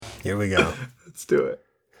Here we go. Let's do it.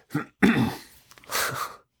 Do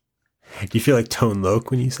you feel like Tone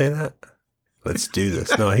Loc when you say that? Let's do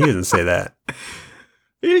this. No, he doesn't say that.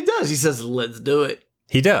 He does. He says, let's do it.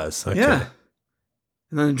 He does. Okay. Yeah.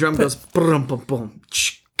 And then the drum goes, boom, boom, boom.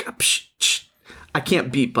 I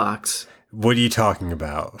can't beatbox. What are you talking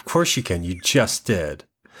about? Of course you can. You just did.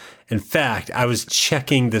 In fact, I was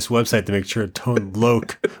checking this website to make sure Tone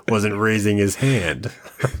Loc wasn't raising his hand.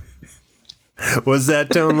 Was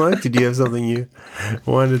that Tone Loc? Did you have something you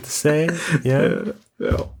wanted to say? Yeah?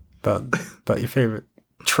 Yeah. About your favorite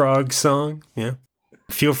Trog song? Yeah.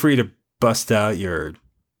 Feel free to bust out your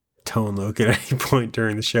Tone Loc at any point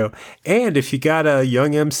during the show. And if you got a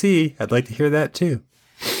young MC, I'd like to hear that too.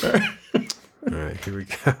 All right, here we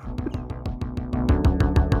go.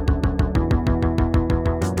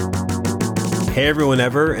 Hey everyone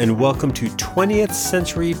ever, and welcome to 20th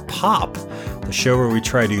Century Pop, the show where we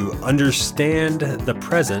try to understand the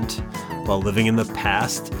present while living in the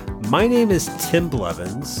past. My name is Tim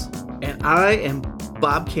Blevins. And I am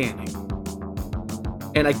Bob Canning.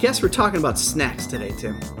 And I guess we're talking about snacks today,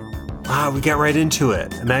 Tim. We got right into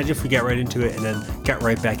it. Imagine if we got right into it and then got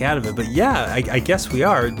right back out of it. But yeah, I guess we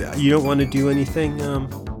are. You don't want to do anything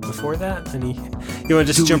before that? You want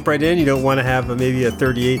to just jump right in? You don't want to have maybe a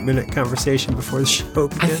 38-minute conversation before the show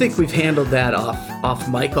begins? I think we've handled that off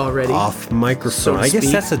mic already. Off microphone. So I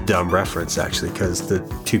guess that's a dumb reference, actually, because the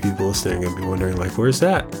two people listening are going to be wondering, like, where's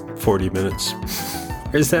that 40 minutes?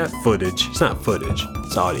 Where's that footage? It's not footage.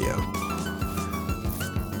 It's audio.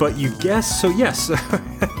 But you guess, so yes,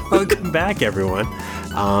 welcome back, everyone.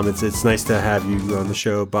 It's nice to have you on the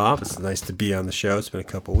show, Bob. It's nice to be on the show. It's been a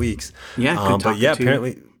couple weeks. Yeah, good talking but yeah, to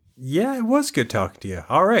apparently, you. Yeah, it was good talking to you.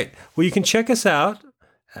 All right. Well, you can check us out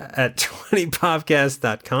at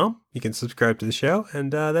 20podcast.com. You can subscribe to the show,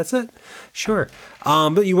 and that's it. Sure.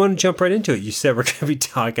 But you want to jump right into it. You said we're going to be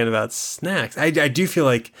talking about snacks. I do feel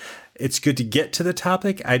like it's good to get to the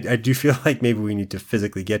topic. I do feel like maybe we need to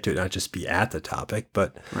physically get to it, not just be at the topic,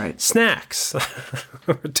 but right. Snacks.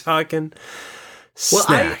 We're talking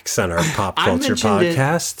snacks on our pop culture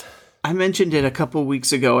podcast. I mentioned it a couple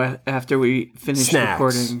weeks ago after we finished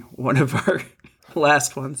recording one of our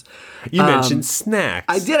last ones. You mentioned snacks.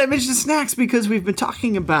 I did. I mentioned snacks because we've been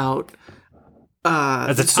talking about...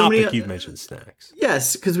 As a topic, you've mentioned snacks.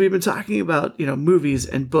 Yes, because we've been talking about, movies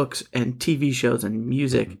and books and TV shows and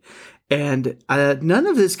music. And none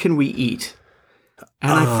of this can we eat.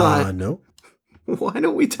 And I thought, no. Why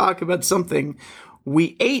don't we talk about something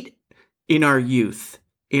we ate in our youth,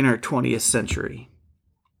 in our 20th century?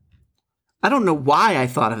 I don't know why I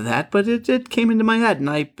thought of that, but it came into my head, and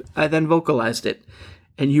I then vocalized it,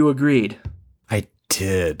 and you agreed. I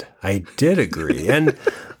did agree. And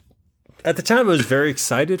at the time, I was very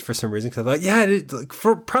excited for some reason, because I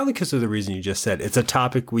thought, probably because of the reason you just said. It's a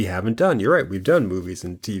topic we haven't done. You're right. We've done movies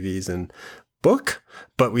and TVs and book,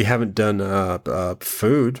 but we haven't done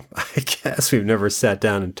food. I guess we've never sat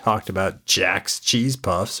down and talked about Jack's Cheese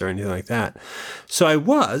Puffs or anything like that. So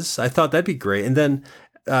I thought that'd be great. And then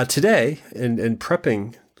today, in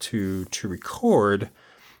prepping to record,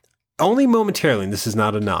 only momentarily, and this is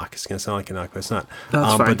not a knock. It's going to sound like a knock, but it's not.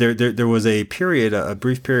 That's fine. But there was a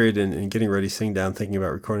brief period in getting ready, sitting down, thinking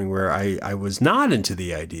about recording, where I was not into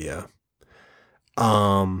the idea.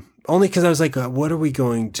 Only because I was like, what are we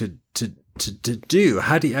going to do?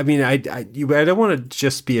 How do you, I don't want to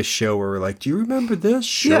just be a show where we're like, do you remember this?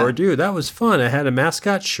 Sure do. That was fun. I had a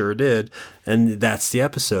mascot. Sure did. And that's the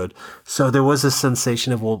episode. So there was a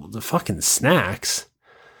sensation of, well, the fucking snacks.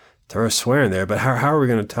 Throw a swear in there, but how are we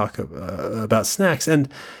going to talk about snacks? And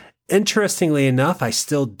interestingly enough, I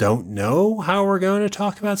still don't know how we're going to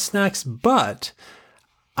talk about snacks, but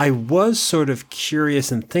I was sort of curious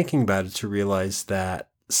in thinking about it to realize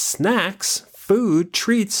that snacks, food,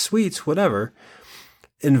 treats, sweets, whatever,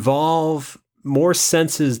 involve more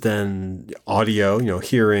senses than audio,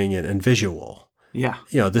 hearing and visual. Yeah.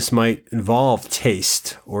 This might involve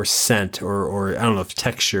taste or scent or I don't know if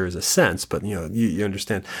texture is a sense, but you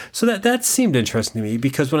understand. So that seemed interesting to me,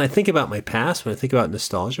 because when I think about my past, when I think about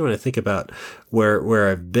nostalgia, when I think about where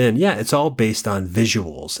I've been, it's all based on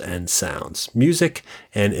visuals and sounds, music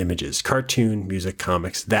and images, cartoon, music,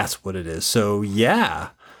 comics. That's what it is. So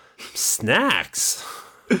snacks.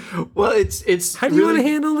 Well, it's how do you want to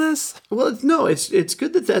handle this? Well, no, it's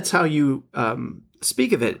good that that's how you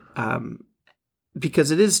speak of it.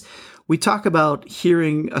 Because it is, we talk about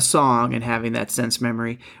hearing a song and having that sense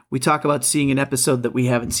memory. We talk about seeing an episode that we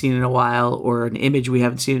haven't seen in a while, or an image we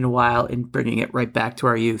haven't seen in a while, and bringing it right back to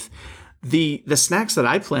our youth. The snacks that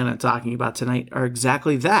I plan on talking about tonight are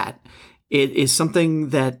exactly that. It is something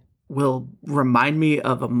that will remind me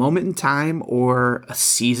of a moment in time or a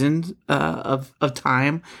season of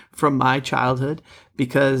time from my childhood,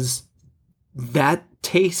 because that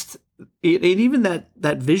taste and even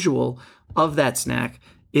that visual of that snack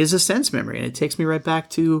is a sense memory, and it takes me right back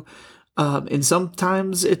to and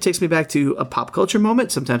sometimes it takes me back to a pop culture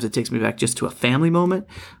moment, sometimes it takes me back just to a family moment,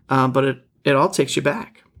 but it all takes you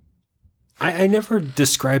back. I never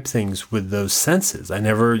describe things with those senses. I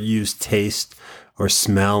never use taste or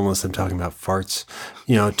smell, unless I'm talking about farts,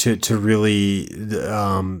 to really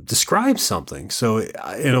describe something. So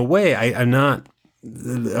in a way, I'm not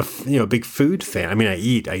a big food fan. I mean, I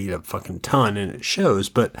eat a fucking ton, and it shows.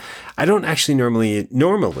 But I don't actually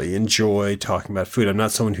normally enjoy talking about food. I'm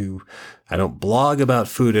not someone who, I don't blog about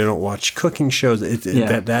food. I don't watch cooking shows.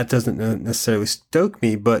 That doesn't necessarily stoke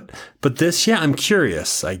me. But this, I'm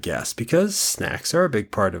curious, I guess, because snacks are a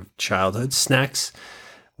big part of childhood. Snacks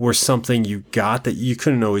were something you got that you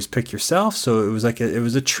couldn't always pick yourself. So it was it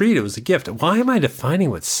was a treat. It was a gift. Why am I defining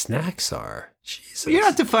what snacks are? Jesus. You're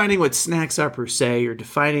not defining what snacks are per se. You're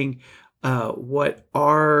defining what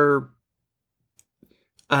our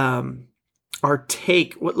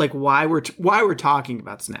take, why we're talking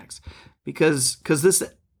about snacks, because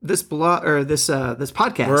this blog or this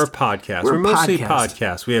podcast. We're a podcast. We're mostly a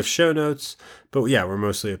podcast. We have show notes, but we're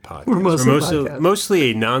mostly a podcast. We're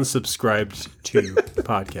mostly a non-subscribed to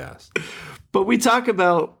podcast. But we talk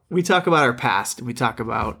about our past, and we talk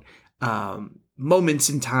about moments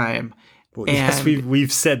in time. Well, yes, we've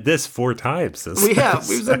said this 4 times. We've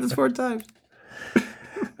said this 4 times.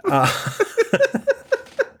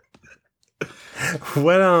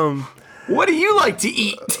 What do you like to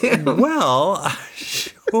eat, Tim? Well,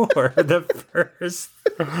 sure. The first,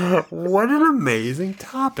 what an amazing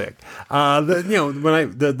topic.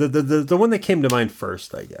 The one that came to mind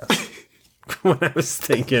first, I guess. When I was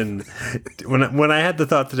thinking, when I had the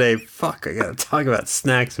thought today, fuck, I gotta talk about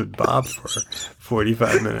snacks with Bob for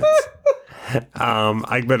 45 minutes.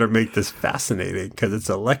 I better make this fascinating because it's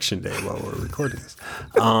election day while we're recording this.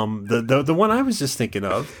 The one I was just thinking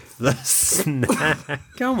of, the snack.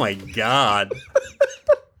 Oh my God.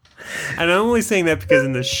 And I'm only saying that because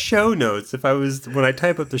in the show notes, when I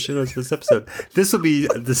type up the show notes for this episode, this will be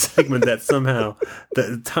the segment that somehow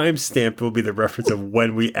the timestamp will be the reference of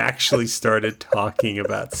when we actually started talking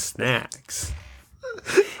about snacks.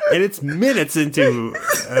 And it's minutes into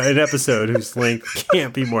an episode whose length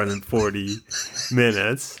can't be more than 40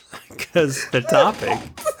 minutes, because the topic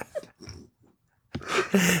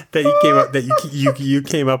that you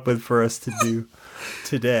came up with for us to do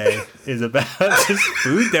today is about just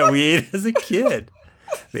food that we ate as a kid.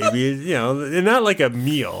 Maybe, not like a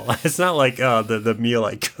meal. It's not like the meal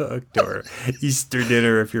I cooked or Easter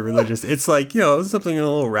dinner if you're religious. It's like, something in a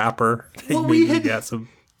little wrapper. Well, got some.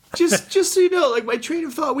 Just so you know, my train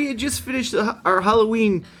of thought, we had just finished our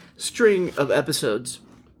Halloween string of episodes.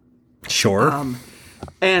 Sure.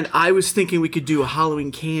 And I was thinking we could do a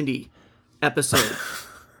Halloween candy episode.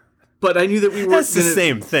 But I knew that we weren't. That's the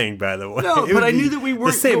same thing, by the way. No, but I knew that we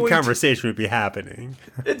weren't. The same conversation would be happening.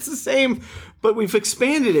 It's the same, but we've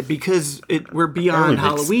expanded it because we're beyond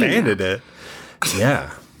Halloween. Expanded it.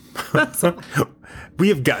 Yeah. We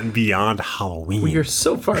have gotten beyond Halloween. We are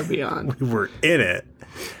so far beyond. We were in it.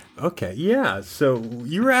 Okay, yeah. So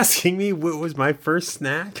you were asking me what was my first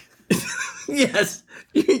snack? Yes,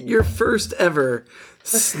 your first ever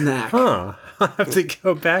snack. Huh. I have to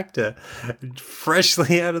go back to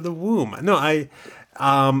freshly out of the womb. No, I've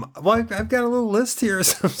got a little list here of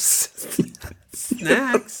some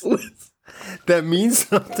snacks that mean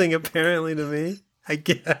something apparently to me, I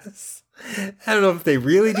guess. I don't know if they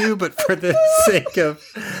really do, but for the sake of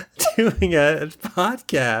doing a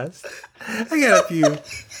podcast, I got a few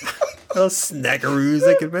little snackaroos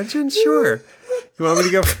I could mention. Sure. You want me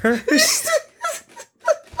to go first?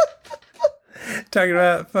 Talking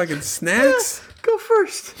about fucking snacks? Go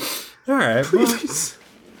first. All right. Well,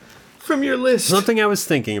 from your list. Something I was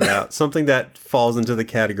thinking about, something that falls into the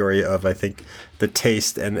category of, I think, the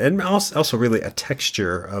taste and also really a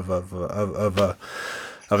texture of a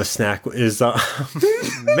snack is,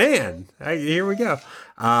 man, here we go.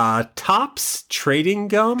 Topps trading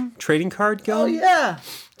card gum. Oh, yeah.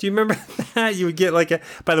 Do you remember that? You would get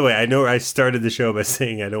by the way, I know I started the show by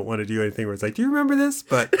saying I don't want to do anything where it's like, do you remember this?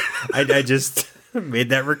 But I just made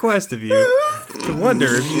that request of you to wonder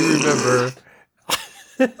if you remember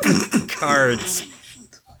cards.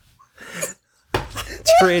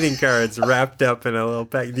 Trading cards wrapped up in a little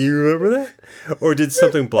pack. Do you remember that? Or did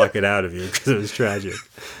something block it out of you because it was tragic?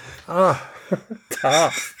 Oh,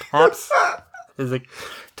 Topps is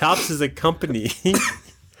a company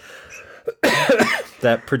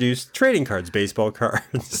that produced trading cards, baseball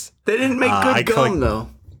cards. They didn't make good gum, though.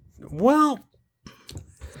 Well,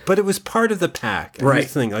 but it was part of the pack. And right.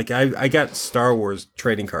 Here's the thing. Like, I got Star Wars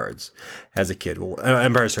trading cards as a kid. Well,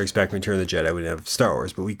 Empire Strikes Back, Return of the Jedi, we didn't have Star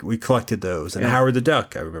Wars, but we collected those. And Howard the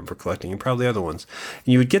Duck, I remember collecting, and probably other ones.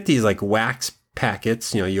 And you would get these, like, wax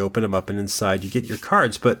packets. You know, you open them up, and inside you get your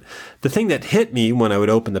cards. But the thing that hit me when I would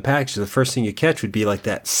open the package, the first thing you catch would be, like,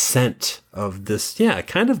 that scent of this,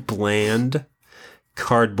 kind of bland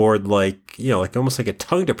cardboard, like, you know, like almost like a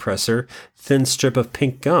tongue depressor, thin strip of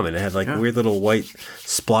pink gum, and it had like weird little white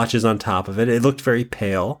splotches on top of it. It looked very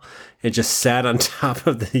pale. It just sat on top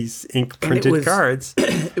of these ink printed cards.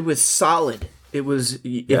 It was solid. It was,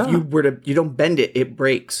 if you don't bend it, it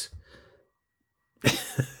breaks.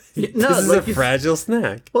 This is like a fragile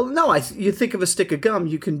snack. Well, no, you think of a stick of gum,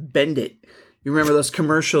 you can bend it. You remember those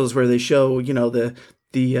commercials where they show, you know, the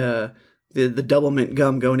double mint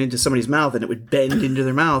gum going into somebody's mouth and it would bend into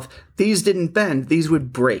their mouth. These didn't bend. These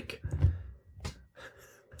would break.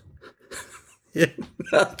 Yeah.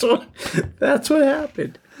 That's what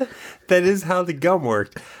happened. That is how the gum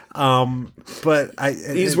worked. But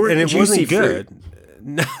these weren't and it wasn't good. Fruit.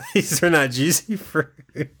 No, these are not juicy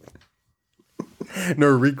fruit.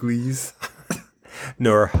 Nor Wrigley's.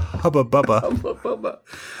 Nor Hubba Bubba. Hubba Bubba.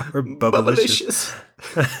 Or Bubblicious.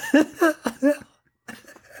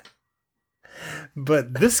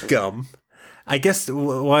 But this gum, I guess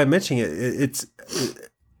why I'm mentioning it,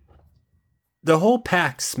 the whole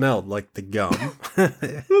pack smelled like the gum.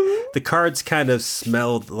 The cards kind of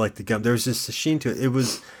smelled like the gum. There was just a sheen to it.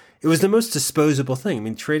 It was the most disposable thing. I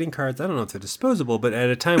mean, trading cards, I don't know if they're disposable, but at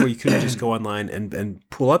a time where you couldn't just go online and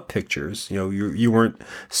pull up pictures, you know, you weren't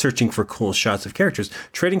searching for cool shots of characters.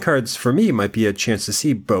 Trading cards, for me, might be a chance to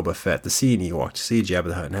see Boba Fett, to see an Ewok, to see Jabba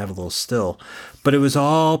the Hutt, and have a little still. But it was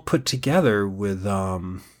all put together with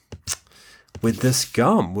this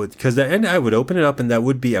gum, and I would open it up, and I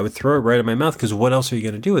would throw it right in my mouth, because what else are you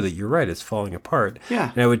going to do with it? You're right, it's falling apart.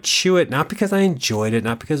 Yeah. And I would chew it, not because I enjoyed it,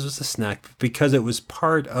 not because it was a snack, but because it was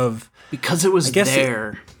part of... Because it was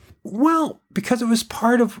there. Because it was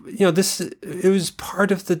part of, you know, it was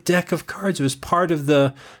part of the deck of cards. It was part of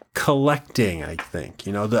the collecting, I think.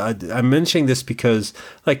 You know, I'm mentioning this because,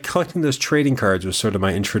 like, collecting those trading cards was sort of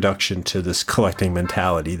my introduction to this collecting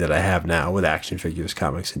mentality that I have now with action figures,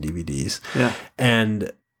 comics, and DVDs. Yeah.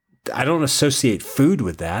 And I don't associate food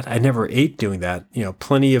with that. I never ate doing that. You know,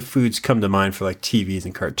 plenty of foods come to mind for, like, TVs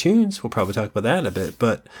and cartoons. We'll probably talk about that in a bit.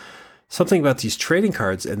 But something about these trading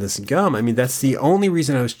cards and this gum, I mean, that's the only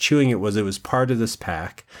reason I was chewing it was part of this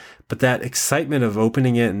pack. But that excitement of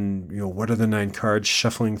opening it and, you know, what are the 9 cards,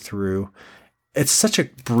 shuffling through, it's such a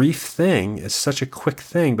brief thing. It's such a quick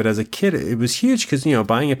thing. But as a kid, it was huge because, you know,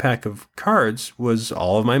 buying a pack of cards was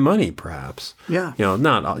all of my money, perhaps. Yeah. You know,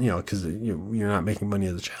 not, you know, because you're not making money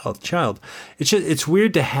as a child. It's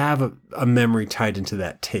weird to have a memory tied into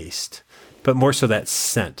that taste, but more so that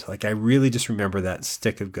scent. Like, I really just remember that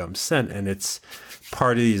stick of gum scent, and it's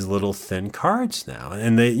part of these little thin cards now.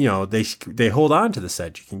 And they, you know, they hold on to the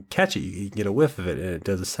scent. You can catch it. You can get a whiff of it, and it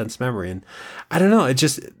does a sense memory. And I don't know. It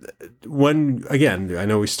just, again, I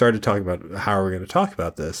know we started talking about how we're going to talk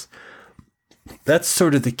about this. That's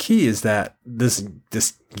sort of the key, is that this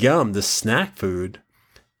gum, this snack food,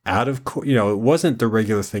 you know, it wasn't the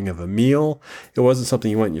regular thing of a meal. It wasn't something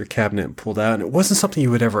you went in your cabinet and pulled out. And it wasn't something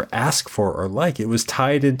you would ever ask for or like. It was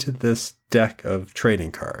tied into this deck of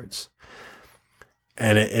trading cards.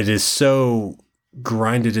 And it is so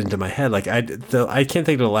grinded into my head. Like, I can't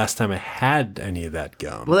think of the last time I had any of that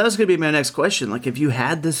gum. Well, that was going to be my next question. Like, have you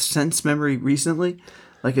had this sense memory recently?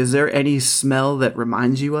 Like, is there any smell that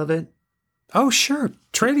reminds you of it? Oh, sure.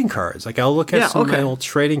 Trading cards. Like, I'll look at some of my old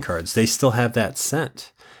trading cards. They still have that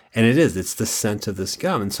scent. And it's the scent of this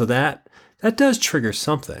gum. And so that does trigger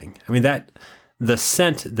something. I mean, the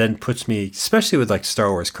scent then puts me, especially with like Star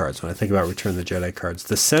Wars cards, when I think about Return of the Jedi cards,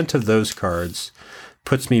 the scent of those cards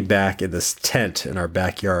puts me back in this tent in our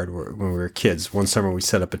backyard when we were kids. One summer we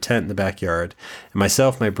set up a tent in the backyard, and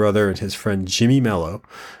myself, my brother, and his friend Jimmy Mello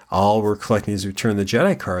all were collecting these Return of the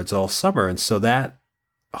Jedi cards all summer. And so that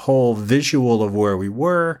whole visual of where we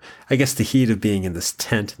were, I guess the heat of being in this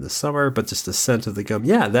tent in the summer, but just the scent of the gum.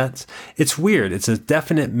 Yeah, it's weird. It's a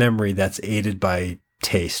definite memory that's aided by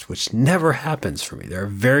taste, which never happens for me. There are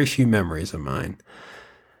very few memories of mine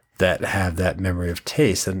that have that memory of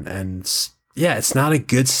taste. And yeah, it's not a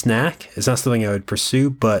good snack. It's not something I would pursue,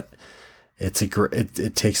 but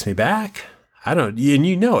it takes me back. I don't, and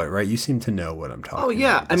you know it, right? You seem to know what I'm talking about. Oh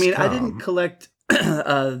yeah. I mean, I didn't collect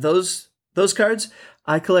those cards.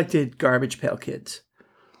 I collected Garbage Pail Kids.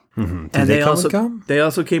 Mm-hmm. And they also came with gum? They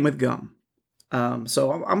also came with gum.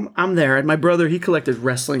 So I'm there, and my brother, he collected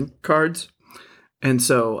wrestling cards, and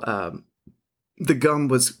so the gum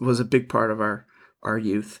was a big part of our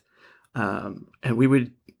youth, and we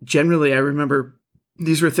would generally, I remember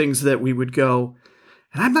these were things that we would go,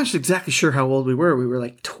 and I'm not exactly sure how old we were. We were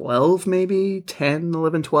like 12, maybe 10,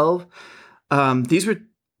 11, 12. These were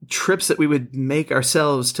trips that we would make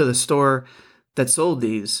ourselves to the store that sold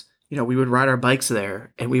these. We would ride our bikes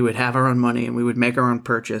there, and we would have our own money, and we would make our own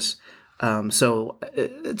purchase. So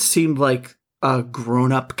it seemed like a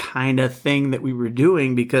grown-up kind of thing that we were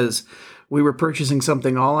doing because we were purchasing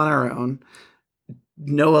something all on our own,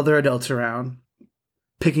 no other adults around,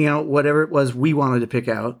 picking out whatever it was we wanted to pick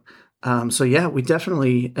out. So yeah, we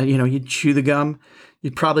definitely, you'd chew the gum.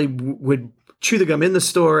 You probably would chew the gum in the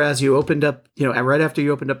store as you opened up, right after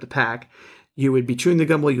you opened up the pack. You would be chewing the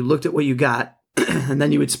gum while you looked at what you got, and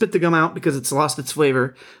then you would spit the gum out because it's lost its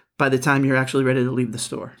flavor by the time you're actually ready to leave the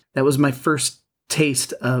store. That was my first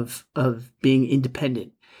taste of being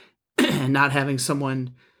independent and not having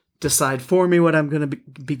someone decide for me what I'm going to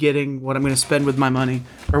be getting, what I'm going to spend with my money,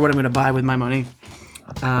 or what I'm going to buy with my money.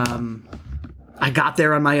 I got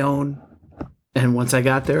there on my own, and once I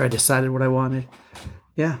got there, I decided what I wanted.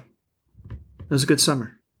 Yeah, it was a good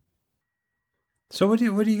summer. So what do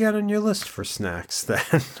you got on your list for snacks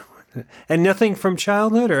then? And nothing from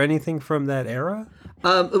childhood or anything from that era?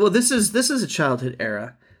 Well, this is a childhood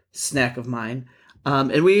era snack of mine,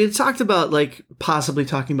 and we had talked about possibly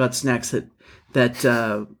talking about snacks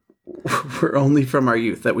that were only from our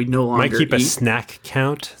youth that we no longer might keep eat. A snack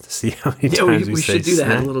count to see how many times we say should do snack.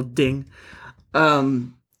 that, a little ding.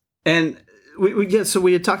 And so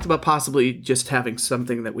we had talked about possibly just having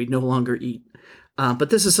something that we no longer eat. But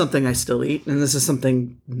this is something I still eat, and this is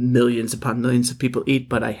something millions upon millions of people eat,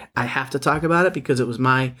 but I have to talk about it because it was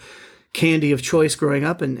my candy of choice growing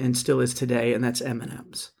up and still is today, and that's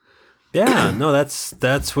M&M's. Yeah, no,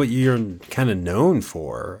 that's what you're kind of known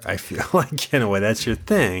for. I feel like in a way that's your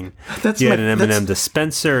thing. You had an M&M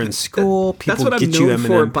dispenser in school. People that's what get I'm known you M&M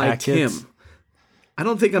for packets. by Tim. I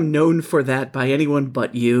don't think I'm known for that by anyone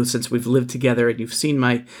but you, since we've lived together and you've seen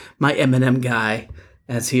my M&M guy,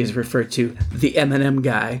 as he is referred to, the M&M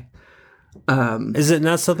guy. Is it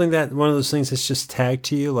not something that one of those things that's just tagged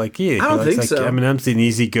to you? Like, yeah, I don't think so. M&M's an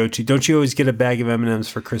easy go-to. Don't you always get a bag of M&M's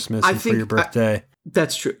for Christmas and for your birthday?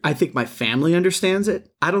 That's true. I think my family understands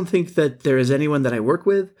it. I don't think that there is anyone that I work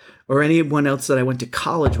with or anyone else that I went to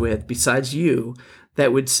college with besides you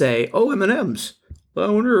that would say, "Oh, M&M's. I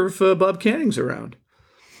wonder if Bob Canning's around."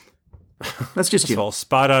 That's just you. Well,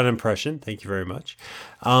 spot on impression. Thank you very much.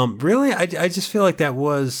 Really, I just feel like that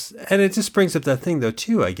was, and it just brings up that thing though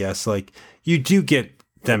too. I guess like you do get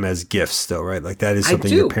them as gifts though, right? Like that is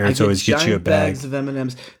something your parents always get you a bag. Bags of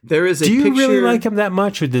M&Ms. There is a Do you picture. really like them that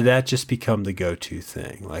much, or did that just become the go-to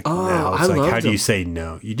thing? Like now it's I like, loved how do them. you say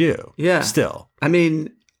no? You do. Yeah. Still. I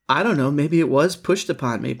mean, I don't know. Maybe it was pushed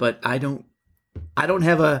upon me, but I don't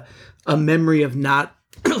have a memory of not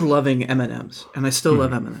loving M&Ms, and I still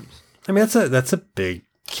love M&Ms. I mean, that's a big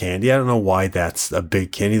candy. I don't know why that's a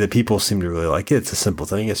big candy that people seem to really like it. It's a simple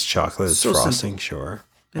thing. It's chocolate. It's So frosting. simple. Sure.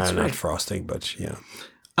 That's Not right. frosting, but yeah.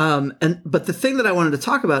 But the thing that I wanted to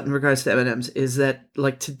talk about in regards to M&Ms is that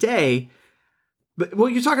like today,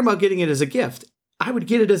 you're talking about getting it as a gift. I would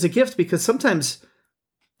get it as a gift because sometimes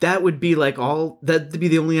that would be that'd be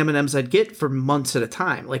the only M&Ms I'd get for months at a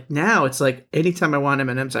time. Like now it's like anytime I want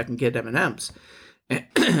M&Ms, I can get M&Ms.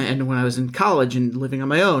 And when I was in college and living on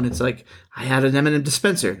my own, it's like I had an M&M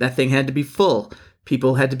dispenser. That thing had to be full.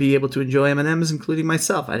 People had to be able to enjoy M&Ms, including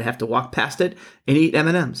myself. I'd have to walk past it and eat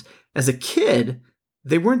M&Ms. As a kid,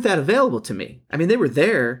 they weren't that available to me. I mean, they were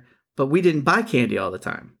there, but we didn't buy candy all the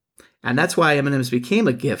time. And that's why M&Ms became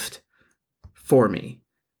a gift for me,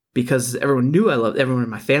 because everyone in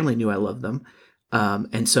my family knew I loved them.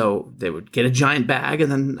 And so they would get a giant bag, and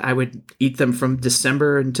then I would eat them from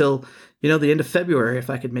December until, the end of February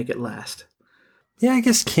if I could make it last. Yeah, I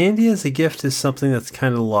guess candy as a gift is something that's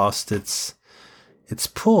kind of lost its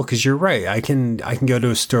pull, because you're right. I can go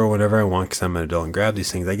to a store whenever I want because I'm an adult and grab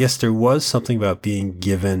these things. I guess there was something about being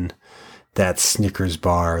given that Snickers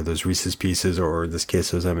bar, those Reese's Pieces, or in this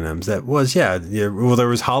case, those M&Ms. That was, well, there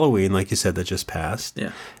was Halloween, like you said, that just passed.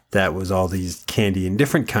 Yeah. That was all these candy in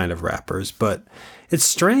different kind of wrappers. But it's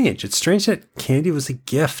strange. It's strange that candy was a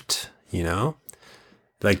gift,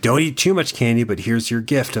 Like, don't eat too much candy, but here's your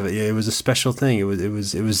gift of it. It was a special thing. It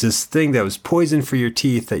was this thing that was poison for your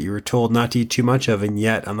teeth that you were told not to eat too much of, and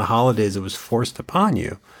yet on the holidays it was forced upon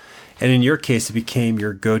you. And in your case, it became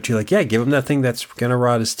your go-to. Like, yeah, give him that thing that's gonna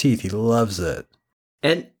rot his teeth. He loves it.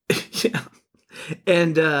 And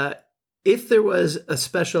if there was a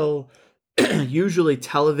special, usually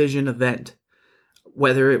television event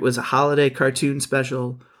whether it was a holiday cartoon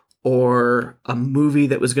special or a movie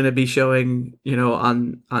that was going to be showing,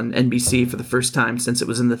 on NBC for the first time since it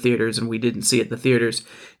was in the theaters and we didn't see it in the theaters.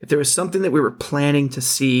 If there was something that we were planning to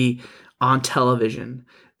see on television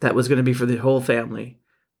that was going to be for the whole family,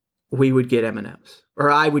 we would get M&Ms. Or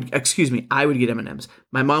I would get M&Ms.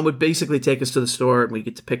 My mom would basically take us to the store and we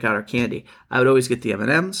get to pick out our candy. I would always get the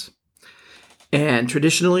M&Ms. And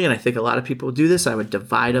traditionally, and I think a lot of people would do this, I would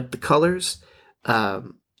divide up the colors.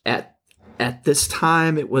 At this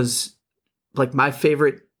time, it was like my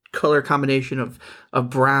favorite color combination of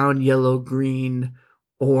brown, yellow, green,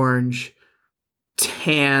 orange,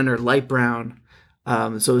 tan, or light brown.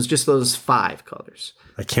 So it was just those 5 colors.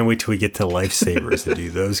 I can't wait till we get to Lifesavers to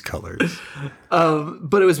do those colors.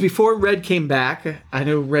 But it was before red came back. I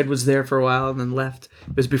know red was there for a while and then left.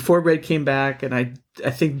 It was before red came back, and I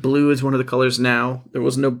think blue is one of the colors now. There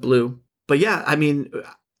was no blue. But yeah, I mean,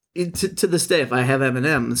 to this day, if I have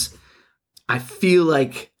M&Ms, I feel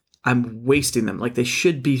like I'm wasting them. Like they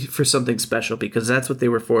should be for something special because that's what they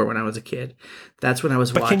were for when I was a kid. That's when I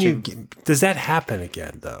was watching. Does that happen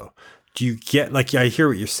again, though? Do you get, like, I hear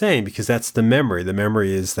what you're saying because that's the memory. The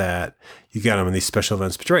memory is that you got them in these special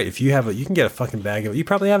events. But right, if you can get a fucking bag of, you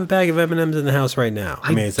probably have a bag of M&Ms in the house right now. I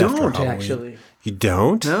mean, it's don't after Halloween. Actually. You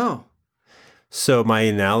don't? No. So my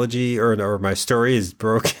analogy or my story is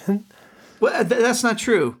broken? Well, that's not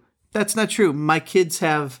true. That's not true. My kids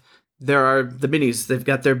there are the minis. They've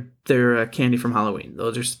got their candy from Halloween.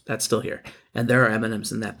 That's still here. And there are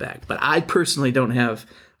M&Ms in that bag. But I personally don't have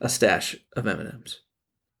a stash of M&Ms.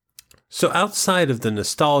 So outside of the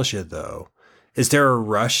nostalgia, though, is there a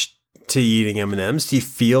rush to eating M&Ms? Do you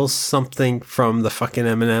feel something from the fucking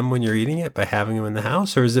M&M when you're eating it by having them in the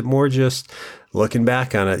house? Or is it more just looking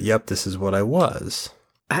back on it, yep, this is what I was?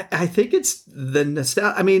 I think it's the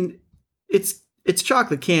nostalgia. I mean, it's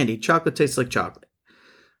chocolate candy. Chocolate tastes like chocolate.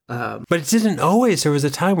 But it didn't always. There was a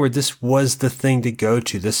time where this was the thing to go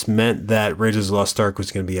to. This meant that Raiders of the Lost Ark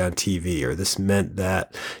was going to be on TV, or this meant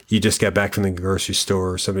that you just got back from the grocery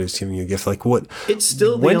store or somebody was giving you a gift. Like what? It's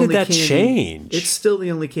still when did that change? It's still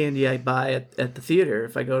the only candy I buy at the theater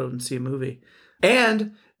if I go and see a movie.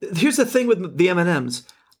 And here's the thing with the M&Ms.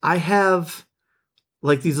 I have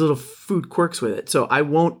like these little food quirks with it. So I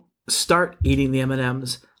won't start eating the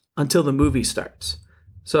M&Ms until the movie starts.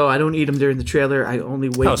 So I don't eat them during the trailer. I only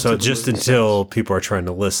wait. Oh, so just until people are trying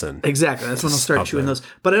to listen. Exactly. That's when I'll start chewing those.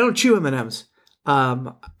 But I don't chew M&Ms.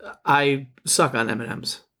 I suck on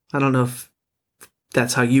M&Ms. I don't know if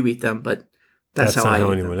that's how you eat them, but that's how I eat them. That's not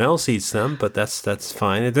how anyone else eats them, but that's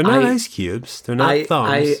fine. They're not ice cubes. They're not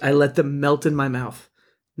thumbs. I let them melt in my mouth,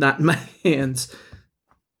 not in my hands,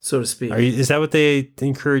 so to speak. Is that what they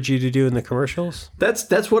encourage you to do in the commercials?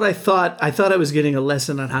 That's what I thought. I thought I was getting a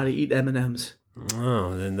lesson on how to eat M&Ms.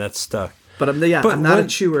 Oh, then that's stuck. But I'm not a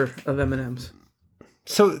chewer of M&Ms.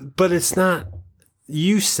 So, but it's not.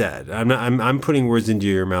 You said I'm putting words into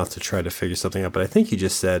your mouth to try to figure something out. But I think you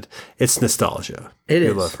just said it's nostalgia.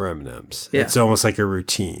 Your love for M&Ms. Yeah. It's almost like a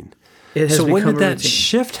routine. So when did that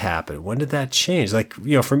shift happen? When did that change? Like,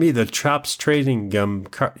 for me, the Chops trading gum,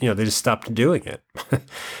 they just stopped doing it.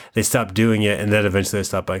 They stopped doing it, and then eventually they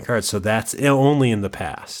stopped buying cards. So that's only in the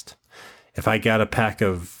past. If I got a pack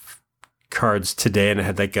of cards today and I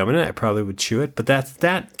had that gum in it, I probably would chew it. But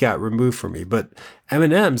that got removed from me. But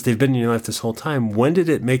M&Ms, they've been in your life this whole time. When did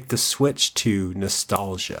it make the switch to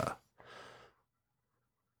nostalgia?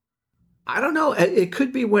 I don't know. It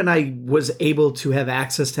could be when I was able to have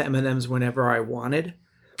access to M&Ms whenever I wanted.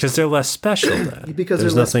 Because they're less special then. Because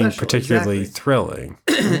there's nothing particularly thrilling.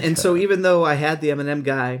 And so even though I had the M&M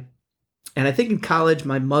guy, and I think in college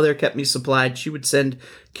my mother kept me supplied, she would send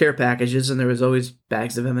care packages and there was always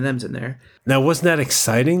bags of M&Ms in there. Now, wasn't that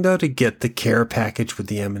exciting though to get the care package with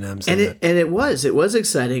the M&Ms in it? And it was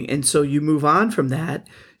exciting. And so you move on from that,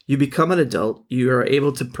 you become an adult, you are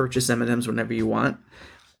able to purchase M&Ms whenever you want.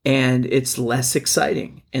 And it's less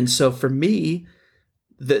exciting. And so for me,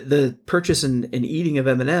 the purchase and eating of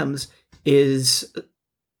M&Ms is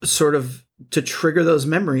sort of to trigger those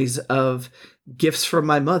memories of gifts from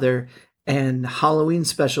my mother and Halloween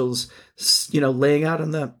specials, laying out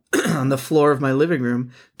on the on the floor of my living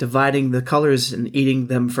room, dividing the colors and eating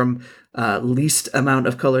them from least amount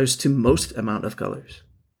of colors to most amount of colors.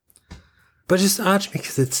 But it's odd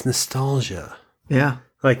because it's nostalgia. Yeah.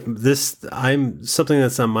 Like this, something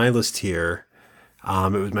that's on my list here.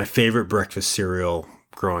 It was my favorite breakfast cereal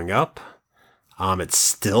growing up. It's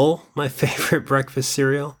still my favorite breakfast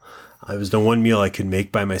cereal. It was the one meal I could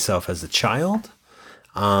make by myself as a child.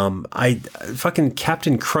 I fucking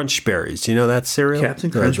Captain Crunch Berries. Do you know that cereal?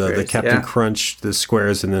 Captain Crunch the Berries, Captain yeah. Crunch, the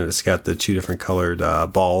squares, and then it's got the 2 different colored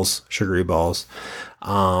balls, sugary balls.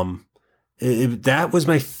 That was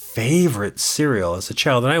my favorite cereal as a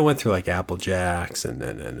child, and I went through like Apple Jacks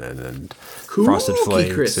and Frosted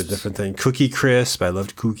Flakes, Crisps. a different thing. Cookie Crisp, I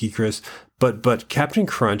loved Cookie Crisp, but Captain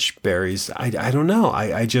Crunch Berries, I don't know,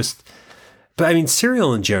 I just. But I mean,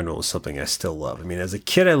 cereal in general is something I still love. I mean, as a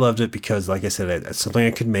kid, I loved it because, like I said, it's something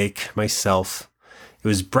I could make myself. It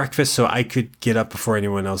was breakfast, so I could get up before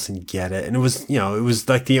anyone else and get it. And it was, it was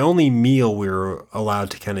like the only meal we were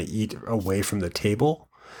allowed to kind of eat away from the table.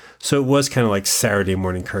 So it was kind of like Saturday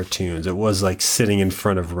morning cartoons. It was like sitting in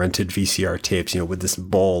front of rented VCR tapes, with this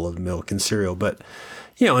bowl of milk and cereal. But,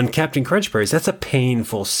 and Captain Crunch Berries, that's a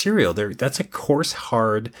painful cereal. That's a coarse,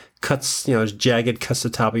 hard, cuts, jagged, cuts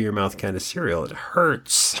the top of your mouth kind of cereal. It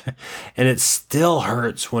hurts. And it still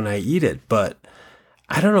hurts when I eat it. But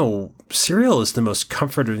I don't know, cereal is the most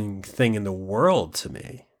comforting thing in the world to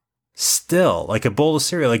me. Still, like a bowl of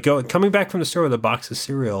cereal, like coming back from the store with a box of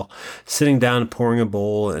cereal, sitting down, pouring a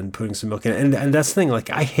bowl and putting some milk in it. And that's the thing, like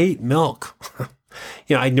I hate milk.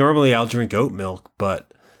 I'll drink oat milk,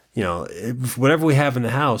 but whatever we have in the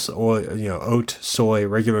house, or, oat, soy,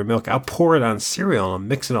 regular milk, I'll pour it on cereal and I'll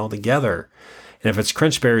mix it all together. And if it's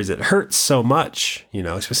Crunch Berries, it hurts so much,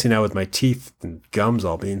 especially now with my teeth and gums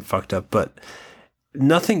all being fucked up. But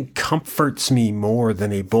nothing comforts me more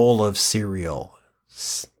than a bowl of cereal.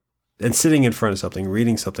 And sitting in front of something,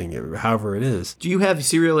 reading something, however it is. Do you have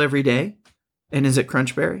cereal every day? And is it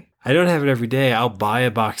Crunch Berry? I don't have it every day. I'll buy a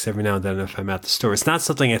box every now and then if I'm at the store. It's not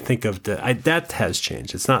something I think of. That has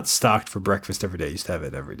changed. It's not stocked for breakfast every day. I used to have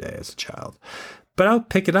it every day as a child. But I'll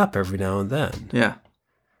pick it up every now and then. Yeah.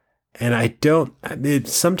 And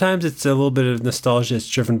sometimes it's a little bit of nostalgia. It's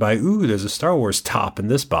driven by, there's a Star Wars top in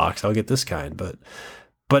this box. I'll get this kind. But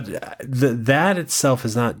that itself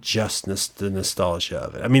is not just the nostalgia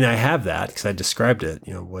of it. I mean, I have that because I described it,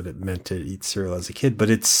 what it meant to eat cereal as a kid, but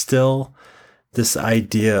it's still this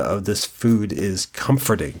idea of this food is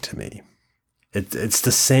comforting to me. It's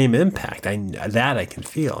the same impact I can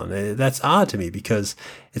feel. And that's odd to me because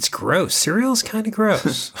it's gross. Cereal is kind of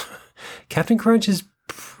gross. Captain Crunch is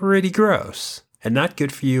pretty gross and not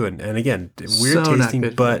good for you. And again, weird so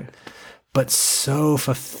tasting, but so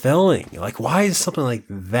fulfilling. Like, why is something like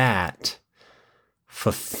that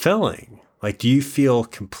fulfilling? Like, do you feel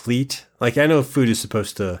complete? Like, I know food is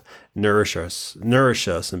supposed to nourish us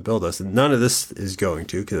and build us. And none of this is going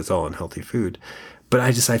to, because it's all unhealthy food. But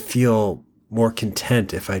I feel more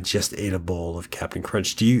content if I just ate a bowl of Captain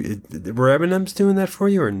Crunch. Were M&Ms doing that for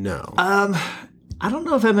you or no? I don't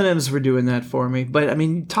know if M&Ms were doing that for me, but I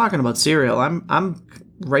mean, talking about cereal, I'm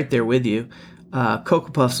right there with you.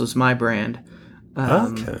 Cocoa Puffs was my brand.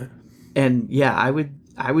 Okay. And yeah, I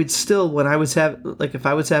would still, when I was if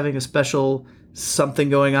I was having a special something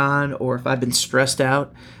going on, or if I've been stressed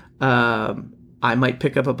out, I might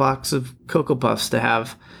pick up a box of Cocoa Puffs to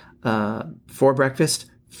have, for breakfast,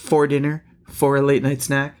 for dinner, for a late night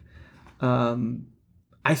snack.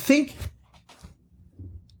 I think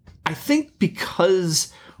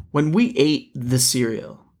because when we ate the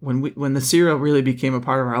cereal, when the cereal really became a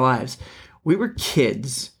part of our lives, we were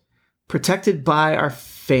kids protected by our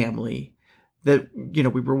family, that,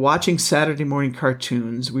 we were watching Saturday morning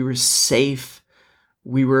cartoons. We were safe.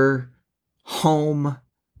 We were home.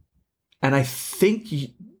 And I think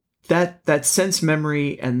that sense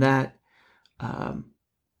memory and that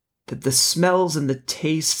the smells and the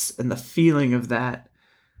tastes and the feeling of that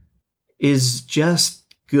is just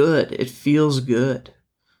good. It feels good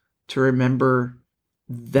to remember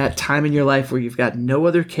that time in your life where you've got no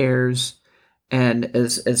other cares. And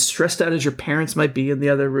as stressed out as your parents might be in the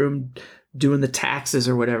other room doing the taxes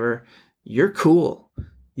or whatever, you're cool.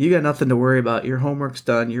 You got nothing to worry about. Your homework's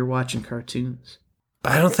done. You're watching cartoons.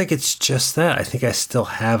 But I don't think it's just that. I think I still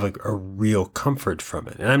have a real comfort from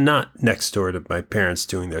it. And I'm not next door to my parents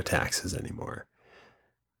doing their taxes anymore.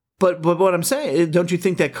 But what I'm saying, don't you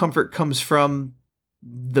think that comfort comes from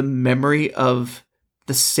the memory of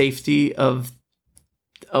the safety of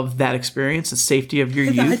that experience, the safety of your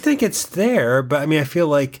youth? I think it's there, but I mean, I feel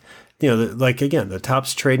like, again, the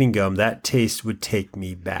Topps Trading Gum, that taste would take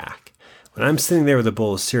me back. When I'm sitting there with a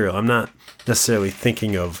bowl of cereal, I'm not necessarily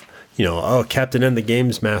thinking of, Captain N the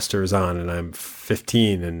Games Master is on and I'm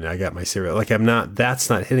 15 and I got my cereal. Like, that's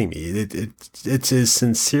not hitting me. It is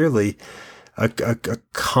sincerely a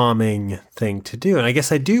calming thing to do. And I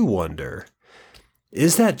guess I do wonder,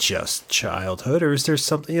 is that just childhood, or is there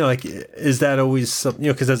something, is that always something,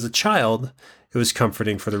 because as a child, it was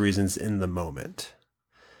comforting for the reasons in the moment.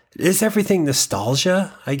 Is everything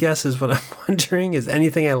nostalgia, I guess, is what I'm wondering. Is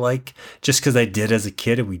anything I like just because I did as a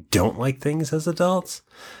kid and we don't like things as adults?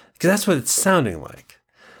 Because that's what it's sounding like.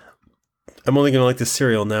 I'm only going to like the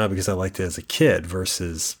cereal now because I liked it as a kid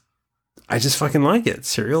versus I just fucking like it.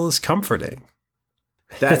 Cereal is comforting.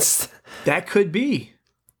 That could be.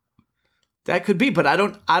 That could be, but I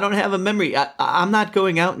don't have a memory. I'm not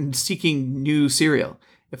going out and seeking new cereal.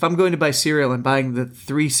 If I'm going to buy cereal, I'm buying the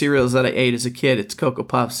 3 cereals that I ate as a kid. It's Cocoa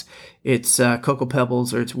Puffs, it's Cocoa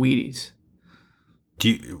Pebbles, or it's Wheaties.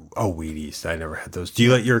 Wheaties. I never had those. Do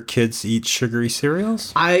you let your kids eat sugary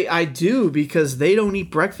cereals? I do, because they don't eat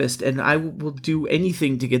breakfast, and I will do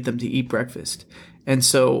anything to get them to eat breakfast. And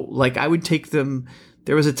so, like, I would take them.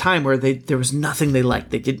 There was a time where there was nothing they liked.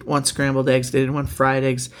 They didn't want scrambled eggs. They didn't want fried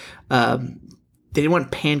eggs. They didn't want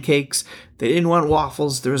pancakes. They didn't want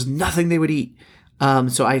waffles. There was nothing they would eat.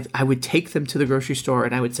 So I would take them to the grocery store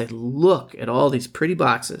and I would say, look at all these pretty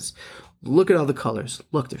boxes. Look at all the colors.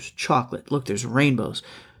 Look, there's chocolate. Look, there's rainbows.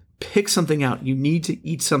 Pick something out. You need to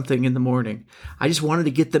eat something in the morning. I just wanted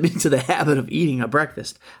to get them into the habit of eating a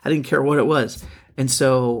breakfast. I didn't care what it was. And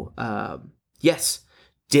so, yes.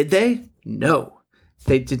 Did they? No.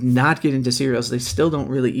 They did not get into cereals. They still don't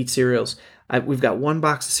really eat cereals. We've got one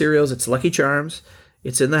box of cereals. It's Lucky Charms.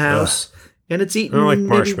 It's in the house. And it's eaten. I don't like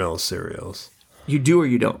marshmallow cereals. You do or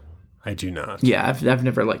you don't? I do not. Yeah, I've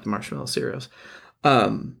never liked marshmallow cereals.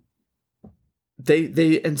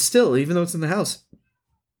 They and still, even though it's in the house,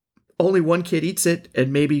 only one kid eats it,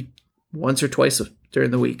 and maybe once or twice during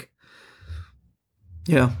the week.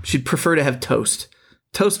 You know, she'd prefer to have toast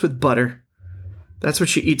with butter. That's what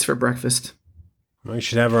she eats for breakfast. We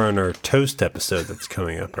should have her on our toast episode that's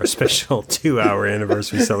coming up, our special 2-hour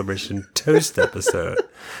anniversary celebration toast episode.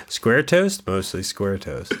 Square toast, mostly square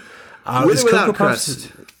toast. With or without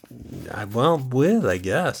crust? With, I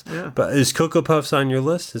guess. Yeah. But is Cocoa Puffs on your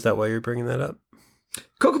list? Is that why you're bringing that up?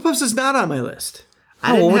 Cocoa Puffs is not on my list.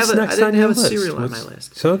 I didn't have a cereal on my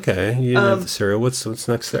list. So, okay, you didn't have the cereal. What's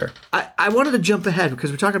next there? I wanted to jump ahead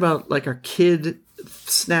because we're talking about like our kid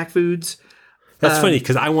snack foods. That's funny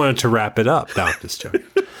because I wanted to wrap it up. No, I'm just joking.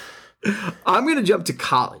 I'm going to jump to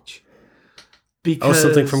college. Because,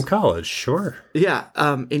 something from college, sure. Yeah,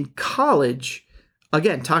 in college,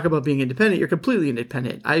 again, talk about being independent. You're completely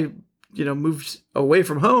independent. I, moved away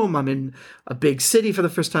from home. I'm in a big city for the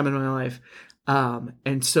first time in my life.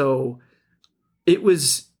 And so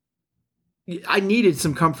I needed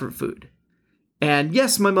some comfort food. And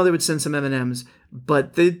yes, my mother would send some M&Ms,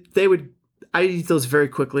 but I'd eat those very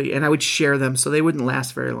quickly and I would share them so they wouldn't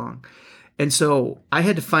last very long. And so I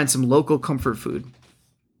had to find some local comfort food.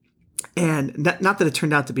 And not that it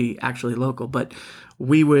turned out to be actually local, but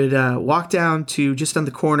we would walk down to just on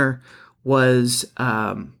the corner was,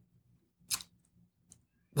 what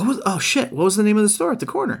was the name of the store at the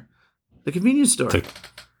corner? The convenience store.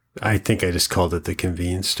 I think I just called it the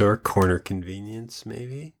convenience store. Corner convenience,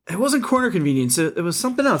 maybe? It wasn't corner convenience. It was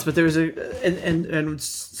something else. But there was and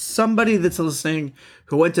somebody that's listening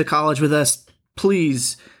who went to college with us,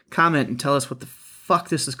 please comment and tell us what the fuck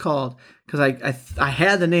this is called. Because I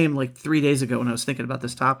had the name like 3 days ago when I was thinking about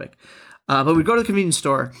this topic. But we'd go to the convenience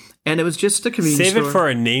store, and it was just a convenience store. Save it for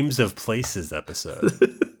our Names of Places episode.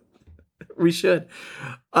 We should.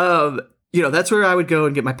 That's where I would go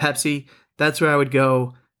and get my Pepsi. That's where I would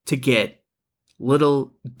go to get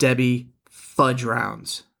Little Debbie fudge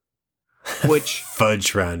rounds. Which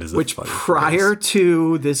fudge round is which prior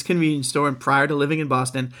to this convenience store and prior to living in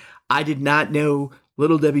Boston, I did not know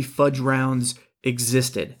Little Debbie fudge rounds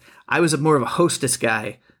existed. I was more of a Hostess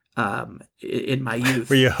guy in my youth.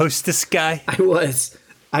 Were you a Hostess guy? I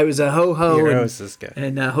was a ho-ho You're a Hostess guy.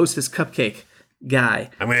 And a Hostess cupcake guy.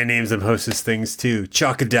 I'm going to name some Hostess things too.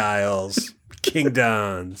 Chocodiles, King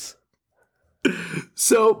Dons.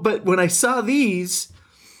 So, but when I saw these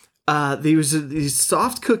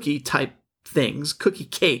soft cookie type things, cookie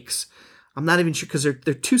cakes, I'm not even sure because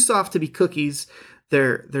they're too soft to be cookies.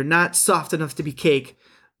 They're not soft enough to be cake.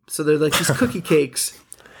 So they're like these cookie cakes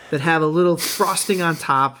that have a little frosting on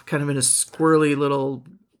top, kind of in a squirrely little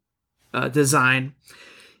design.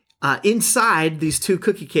 Inside these two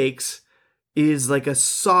cookie cakes is like a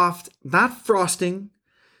soft, not frosting,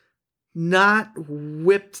 not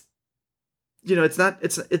whipped.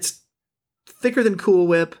 It's thicker than Cool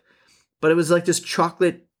Whip, but it was like this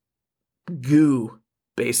chocolate goo,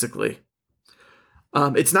 basically.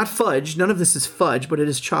 It's not fudge. None of this is fudge, but it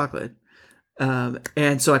is chocolate.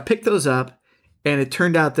 And so I picked those up, and it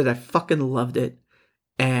turned out that I fucking loved it.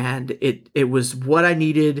 And it was what I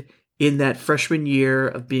needed in that freshman year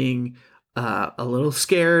of being a little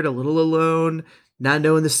scared, a little alone, not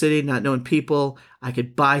knowing the city, not knowing people. I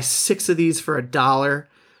could buy 6 of these for $1.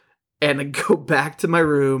 and then go back to my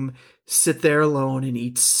room, sit there alone, and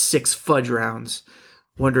eat 6 fudge rounds,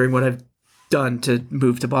 wondering what I've done to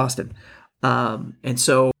move to Boston. And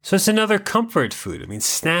so it's another comfort food. I mean,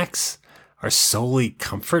 snacks are solely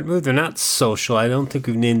comfort food. They're not social. I don't think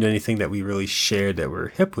we've named anything that we really shared that we're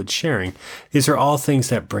hip with sharing. These are all things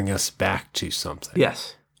that bring us back to something.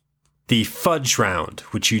 yes. The fudge round,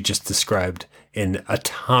 which you just described in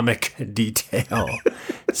atomic detail,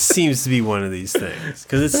 seems to be one of these things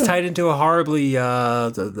because it's tied into a horribly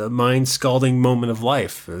the mind-scalding moment of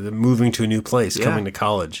life, moving to a new place, coming to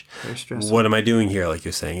college. Very stressful. What am I doing here, like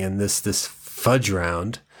you're saying? And this fudge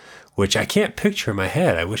round, which I can't picture in my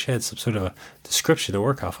head. I wish I had some sort of a description to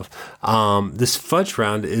work off of. This fudge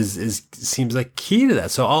round is seems like key to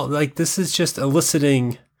that. So this is just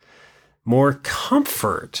eliciting more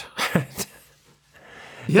comfort.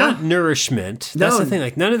 Yeah. Not nourishment. That's the thing.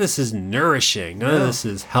 Like, none of this is nourishing. None of this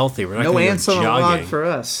is healthy. We're not No going to ants go on jogging. a log for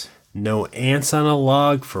us. No ants on a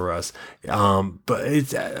log for us. But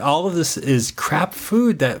it's all of this is crap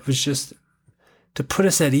food that was just to put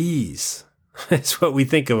us at ease. That's what we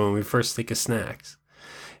think of when we first think of snacks.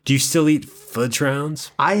 Do you still eat fudge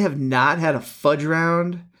rounds? I have not had a fudge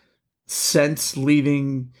round since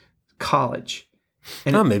leaving college.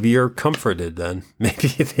 And maybe you're comforted then. Maybe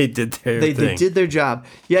they did their thing. They did their job.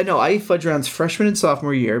 Yeah, no, I ate fudge rounds freshman and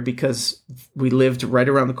sophomore year because we lived right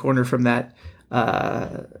around the corner from that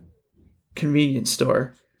convenience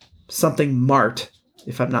store. Something Mart,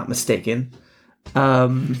 if I'm not mistaken.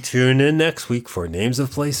 Tune in next week for names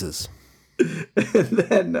of places.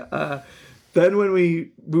 And then when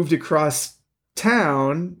we moved across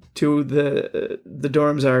town to the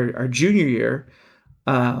dorms our junior year,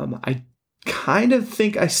 I kind of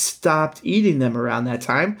think I stopped eating them around that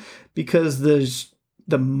time because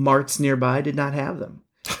the marts nearby did not have them.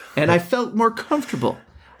 And I felt more comfortable.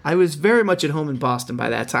 I was very much at home in Boston by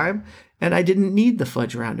that time, and I didn't need the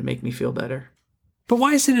fudge round to make me feel better. But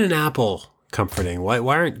why isn't an apple comforting? Why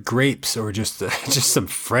aren't grapes or just some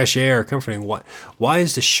fresh air comforting? Why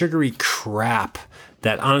is the sugary crap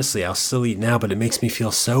that honestly I'll still eat now, but it makes me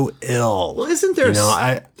feel so ill? Well, isn't there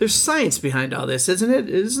there's science behind all this, isn't it?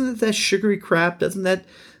 Isn't it that sugary crap? Doesn't that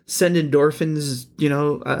send endorphins,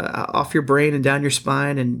 off your brain and down your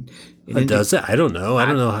spine? And does it? I don't know. I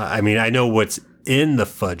don't know how. I mean, I know what's in the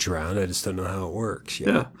fudge round. I just don't know how it works.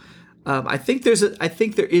 Yeah. I think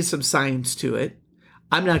there is some science to it.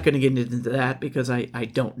 I'm not going to get into that because I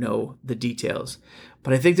don't know the details.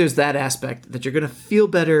 But I think there's that aspect that you're going to feel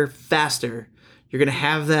better faster. You're going to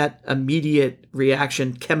have that immediate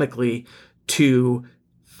reaction chemically to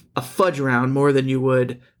a fudge round more than you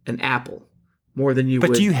would an apple. More than you would.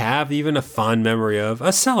 But do you have even a fond memory of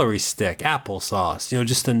a celery stick, applesauce?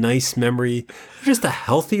 Just a nice memory, just a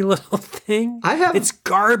healthy little thing. It's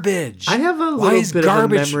garbage. I have a little bit of a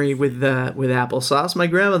memory with applesauce. My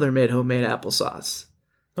grandmother made homemade applesauce.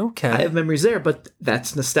 Okay, I have memories there, but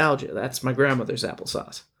that's nostalgia. That's my grandmother's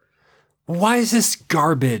applesauce. Why is this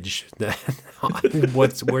garbage?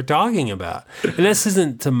 What we're talking about, and this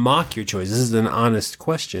isn't to mock your choice. This is an honest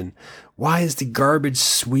question. Why is the garbage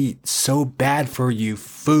sweet so bad for you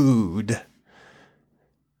food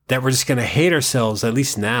that we're just going to hate ourselves? At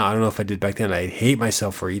least now. I don't know if I did back then. I hate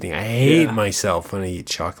myself for eating. I hate myself when I eat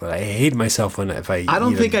chocolate. I hate myself if I eat a donut. I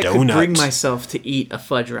don't think I could bring myself to eat a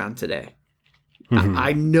fudge round today. Mm-hmm.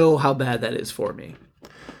 I know how bad that is for me.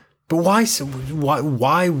 But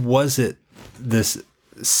why was it this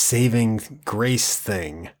saving grace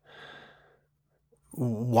thing?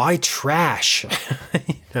 Why trash?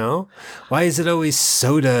 Why is it always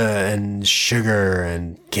soda and sugar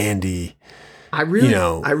and candy? I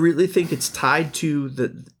really think it's tied to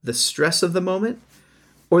the stress of the moment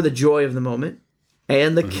or the joy of the moment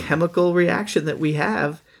and the chemical reaction that we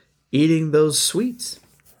have eating those sweets.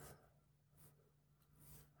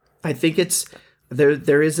 I think it's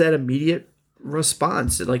there is that immediate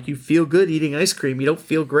response. Like you feel good eating ice cream. You don't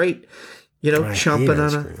feel great,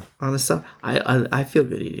 chomping on the stuff. I feel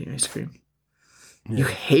good eating ice cream. Yeah. You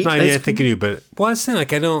hate ice cream? I think I do, but it's not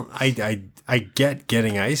like I get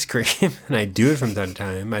getting ice cream and I do it from time to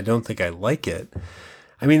time. I don't think I like it.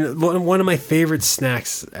 I mean, one of my favorite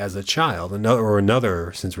snacks as a child,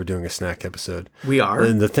 another since we're doing a snack episode. We are.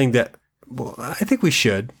 And the thing that, I think we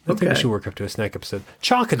should. I think we should work up to a snack episode.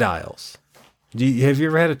 Chocodiles. Have you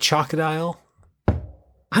ever had a Chocodile?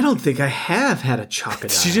 I don't think I have had a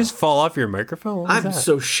Chocodile. Did you just fall off your microphone? I'm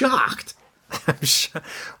so shocked.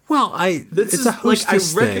 Well, it's a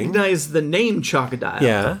hostess thing. I recognize the name Chocodile.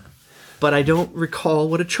 Yeah. But I don't recall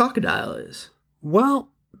what a Chocodile is. Well,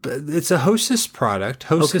 it's a Hostess product.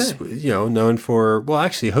 Hostess, known for,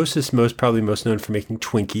 Hostess probably most known for making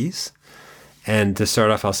Twinkies. And to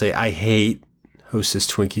start off, I'll say I hate Hostess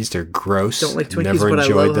Twinkies. They're gross. Don't like Twinkies, Never but I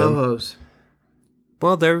enjoyed love them. Ho-Hos.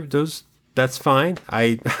 Well, that's fine.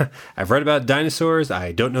 I've read about dinosaurs.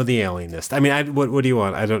 I don't know the alienist. I mean, what do you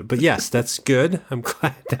want? I don't. But yes, that's good. I'm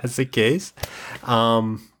glad that's the case.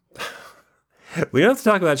 We don't have to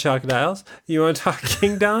talk about Chocodiles. You want to talk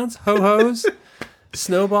King Dons, Ho-Hos,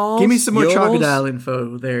 Snowballs? Give me some more Yodels? Chocodile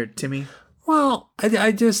info there, Timmy. Well,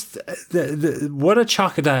 I just what a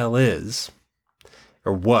Chocodile is,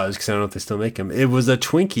 or was, because I don't know if they still make them. It was a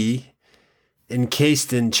Twinkie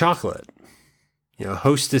encased in chocolate. You know,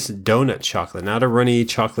 Hostess donut chocolate, not a runny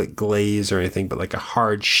chocolate glaze or anything, but like a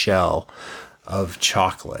hard shell of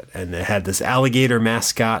chocolate. And it had this alligator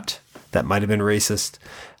mascot that might have been racist,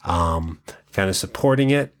 kind of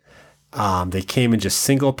supporting it. They came in just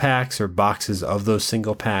single packs or boxes of those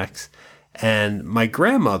single packs. And my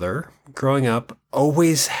grandmother, growing up,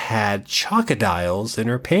 always had Chocodiles in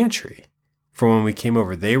her pantry for when we came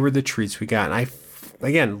over. They were the treats we got. And I,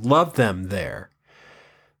 again, loved them there.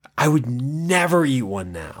 I would never eat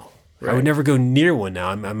one now. Right. I would never go near one now.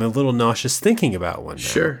 I'm a little nauseous thinking about one now.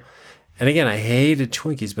 Sure. And again, I hated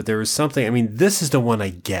Twinkies, but there was something. I mean, this is the one I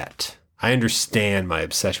get. I understand my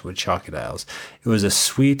obsession with Chocodiles. It was a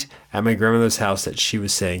sweet at my grandmother's house that she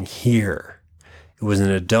was saying, here. It was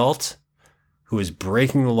an adult who was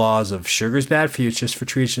breaking the laws of sugar's bad for you, it's just for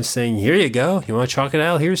treats, just saying, here you go. You want a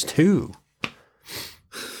Chocodile? Here's 2.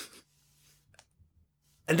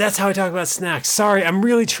 And that's how I talk about snacks. Sorry, I'm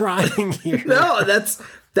really trying here. No, that's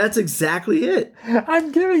exactly it.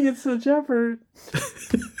 I'm giving it such effort.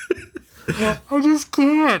 I just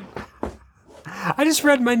can't. I just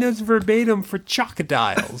read my notes verbatim for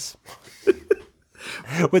Chocodiles.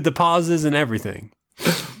 With the pauses and everything.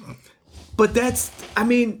 But that's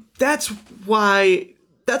why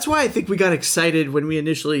I think we got excited when we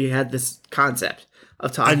initially had this concept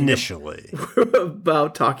of talking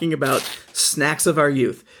about talking about snacks of our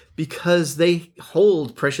youth, because they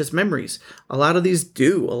hold precious memories. A lot of these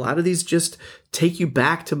do. A lot of these just take you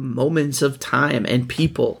back to moments of time and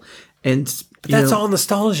people. And that's all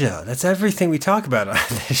nostalgia. That's everything we talk about on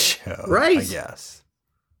this show. Right. I guess.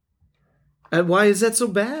 And why is that so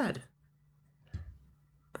bad?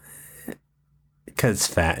 Because it's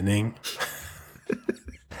fattening.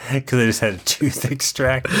 Because I just had a tooth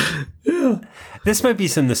extracted. Yeah. This might be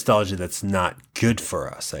some nostalgia that's not good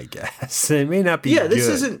for us, I guess. It may not be good. Yeah, this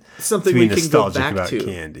isn't something we can go back about to.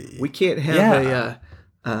 Candy. We can't have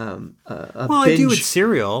well, binge. I do with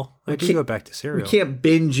cereal. I do go back to cereal. We can't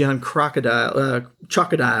binge on Chocodiles.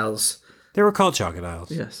 They were called Chocodiles.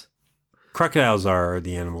 Yes. Crocodiles are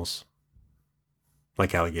the animals.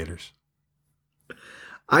 Like alligators.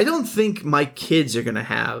 I don't think my kids are going to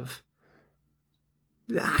have...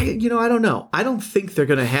 I don't know. I don't think they're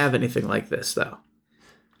going to have anything like this, though.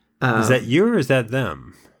 Is that you or is that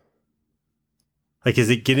them? Like, is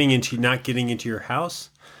it not getting into your house?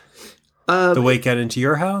 The way it got into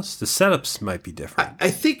your house? The setups might be different. I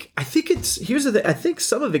think it's... Here's the thing. I think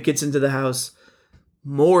some of it gets into the house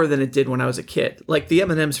more than it did when I was a kid. Like the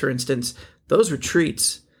M&Ms, for instance, those were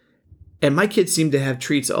treats. And my kids seem to have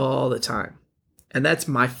treats all the time. And that's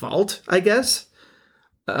my fault, I guess.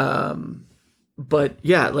 But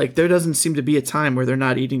yeah, like there doesn't seem to be a time where they're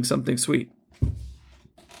not eating something sweet.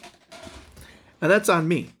 And that's on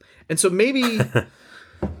me. And so maybe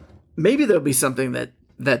there'll be something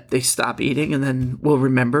that they stop eating and then we'll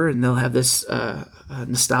remember and they'll have this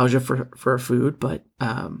nostalgia for food. But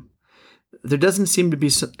there doesn't seem to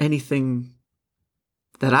be anything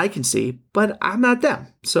that I can see, but I'm not them.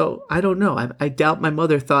 So I don't know. I doubt my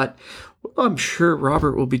mother thought, well, I'm sure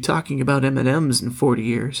Robert will be talking about M&Ms in 40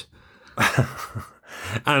 years.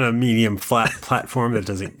 On a medium flat platform that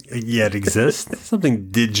doesn't yet exist.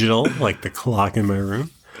 Something digital, like the clock in my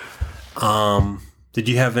room. Did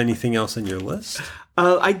you have anything else on your list?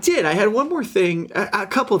 I did. I had one more thing, a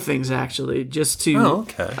couple of things actually, just to. Oh,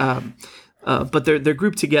 okay. But they're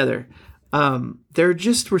grouped together. There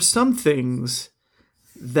just were some things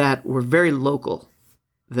that were very local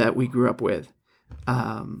that we grew up with.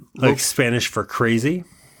 Like Spanish for crazy?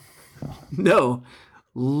 No.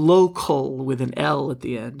 Local with an L at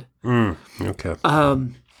the end. Okay.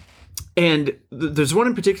 And there's one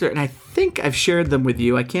in particular, and I think I've shared them with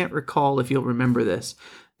you. I can't recall if you'll remember this,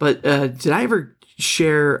 but did I ever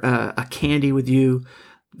share a candy with you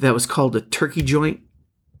that was called a turkey joint?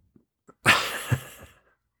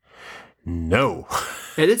 No.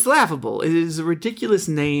 And it's laughable. It is a ridiculous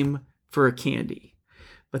name for a candy.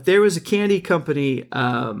 But there was a candy company,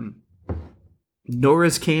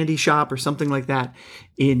 Nora's Candy Shop or something like that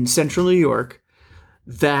in central New York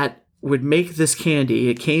that would make this candy.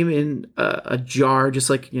 It came in a jar, just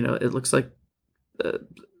like, it looks like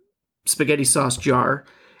spaghetti sauce jar,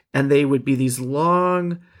 and they would be these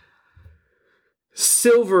long,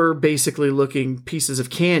 silver, basically looking pieces of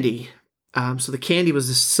candy. So the candy was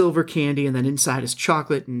this silver candy, and then inside is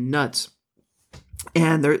chocolate and nuts.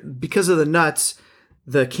 And because of the nuts,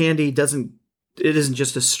 the candy isn't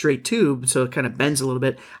just a straight tube, so it kind of bends a little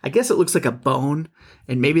bit. I guess it looks like a bone,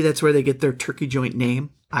 and maybe that's where they get their turkey joint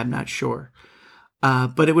name. I'm not sure.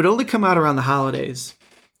 But it would only come out around the holidays,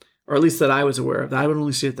 or at least that I was aware of. I would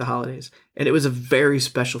only see it at the holidays. And it was a very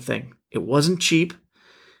special thing. It wasn't cheap.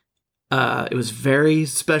 It was very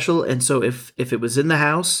special. And so if it was in the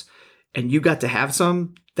house and you got to have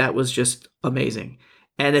some, that was just amazing.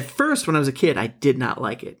 And at first, when I was a kid, I did not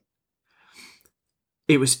like it.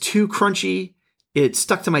 It was too crunchy. It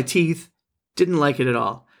stuck to my teeth. Didn't like it at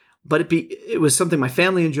all. But it was something my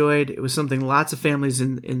family enjoyed. It was something lots of families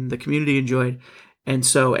in the community enjoyed. And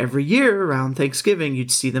so every year around Thanksgiving,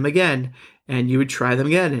 you'd see them again and you would try them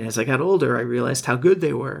again. And as I got older, I realized how good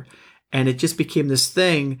they were. And it just became this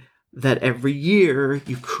thing that every year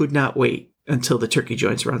you could not wait until the turkey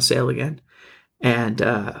joints were on sale again. And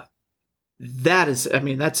that's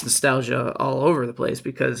nostalgia all over the place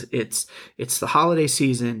because it's the holiday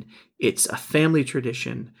season. It's a family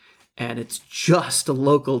tradition. And it's just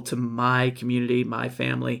local to my community, my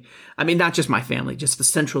family. I mean, not just my family, just the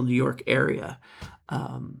central New York area.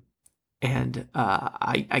 I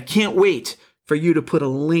can't wait for you to put a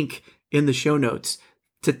link in the show notes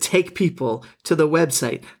to take people to the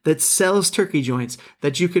website that sells turkey joints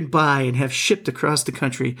that you can buy and have shipped across the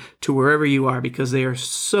country to wherever you are because they are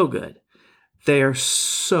so good. They are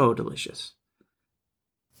so delicious.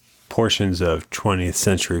 Portions of 20th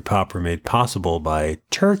century pop were made possible by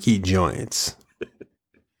turkey joints.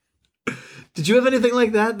 Did you have anything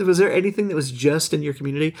like that? Was there anything that was just in your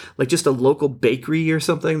community? Like just a local bakery or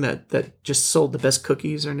something that just sold the best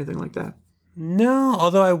cookies or anything like that? No,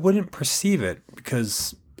 although I wouldn't perceive it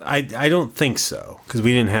because I don't think so because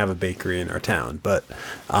we didn't have a bakery in our town, but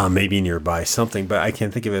maybe nearby something, but I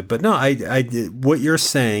can't think of it. But no, what you're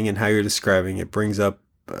saying and how you're describing it brings up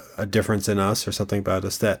a difference in us or something about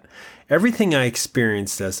us that everything I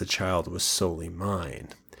experienced as a child was solely mine.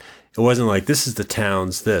 It wasn't like this is the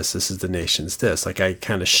town's this is the nation's this. Like I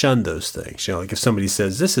kind of shunned those things. You know, like if somebody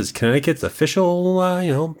says this is Connecticut's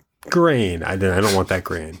official, grain, I don't want that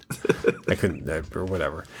grain. I couldn't or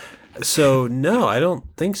whatever. So no, I don't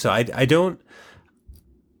think so. I don't.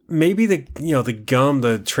 Maybe the gum,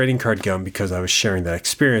 the trading card gum, because I was sharing that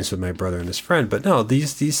experience with my brother and his friend. But no,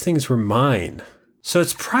 these things were mine. So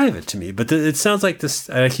it's private to me. But it sounds like this.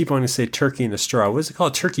 I keep wanting to say turkey in a straw. What is it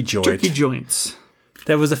called? Turkey joint. Turkey joints.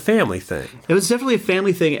 That was a family thing. It was definitely a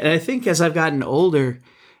family thing. And I think as I've gotten older,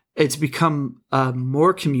 it's become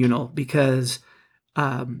more communal because,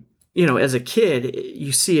 as a kid,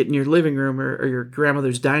 you see it in your living room or your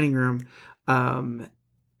grandmother's dining room.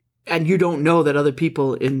 And you don't know that other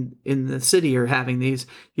people in the city are having these.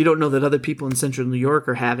 You don't know that other people in central New York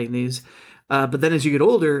are having these. But then as you get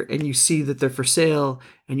older and you see that they're for sale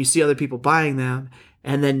and you see other people buying them.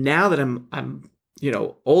 And then now that I'm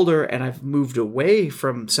older and I've moved away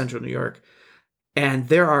from central New York, and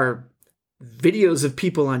there are videos of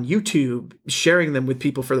people on YouTube sharing them with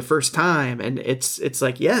people for the first time. And it's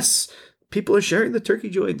like, yes, people are sharing the turkey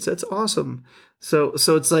joints. That's awesome. So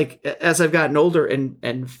it's like, as I've gotten older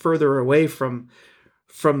and further away from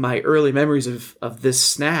my early memories of this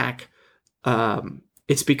snack,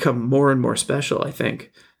 it's become more and more special, I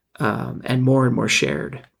think, and more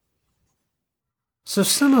shared. So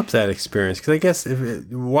sum up that experience, because I guess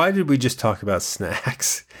why did we just talk about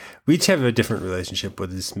snacks? We each have a different relationship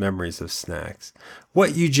with these memories of snacks.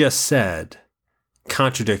 What you just said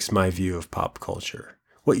contradicts my view of pop culture.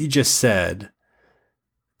 What you just said,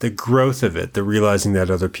 the growth of it, the realizing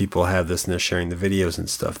that other people have this and they're sharing the videos and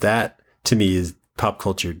stuff, that to me is pop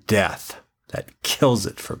culture death. That kills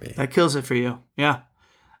it for me. That kills it for you, yeah.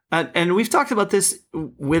 And we've talked about this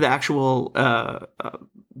with actual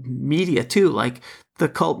media too, like the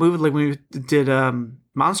cult movie, like when we did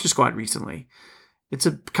Monster Squad recently. It's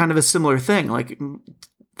a kind of a similar thing. Like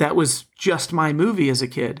that was just my movie as a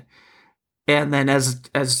kid. And then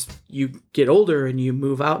as you get older and you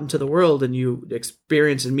move out into the world and you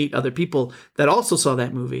experience and meet other people that also saw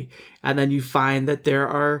that movie, and then you find that there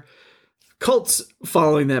are cults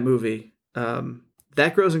following that movie.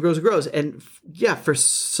 That grows and grows and grows. And yeah, for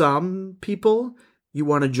some people, you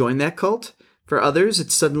want to join that cult. For others,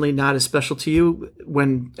 it's suddenly not as special to you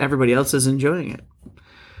when everybody else is enjoying it.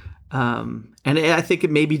 And I think it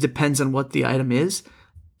maybe depends on what the item is.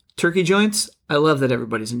 Turkey joints, I love that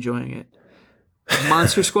everybody's enjoying it.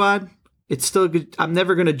 Monster Squad, It's still good. I'm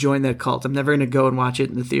never going to join that cult. I'm never going to go and watch it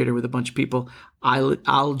in the theater with a bunch of people.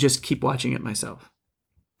 I'll just keep watching it myself.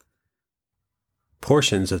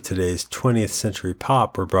 Portions of today's 20th Century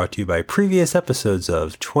Pop were brought to you by previous episodes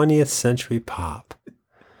of 20th Century Pop.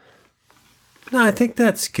 No, I think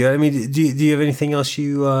that's good. I mean, do you have anything else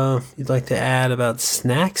you'd like to add about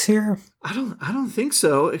snacks here? I don't think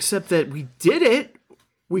so, except that we did it.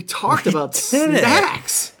 We talked about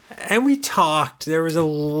snacks. And we talked. There was a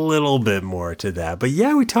little bit more to that. But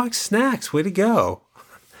yeah, we talked snacks. Way to go.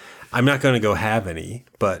 I'm not going to go have any,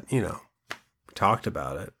 but, we talked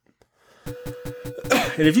about it.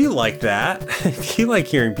 And if you like that, if you like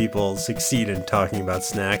hearing people succeed in talking about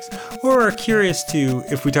snacks, or are curious to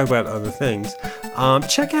if we talk about other things,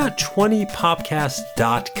 check out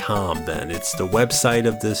 20popcast.com then. It's the website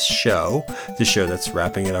of this show that's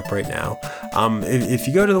wrapping it up right now. If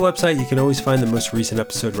you go to the website, you can always find the most recent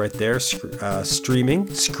episode right there, screaming,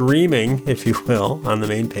 if you will, on the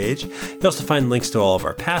main page. You also find links to all of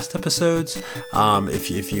our past episodes.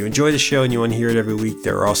 If you enjoy the show and you want to hear it every week,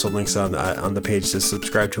 there are also links on the page to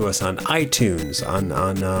subscribe to us on iTunes, on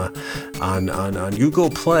Google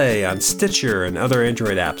Play, on Stitcher, and other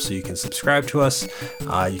Android apps. So you can subscribe to us.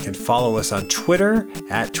 You can follow us on Twitter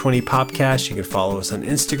at 20popcast. You can follow us on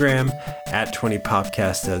Instagram at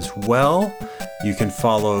 20popcast as well. You can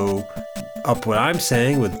follow up what I'm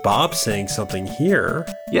saying with Bob saying something here.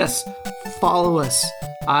 Yes, follow us.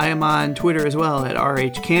 I am on Twitter as well at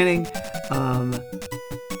RHCanning.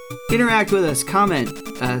 Interact with us, comment,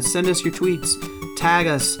 send us your tweets, tag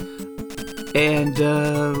us, and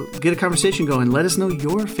get a conversation going. Let us know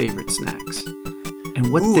your favorite snacks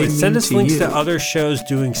and what they mean send us to links you. to other shows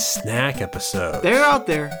doing snack episodes. They're out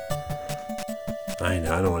there. I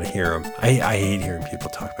know, I don't want to hear them. I hate hearing people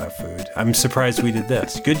talk about food. I'm surprised we did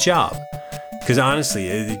this. Good job. Because honestly,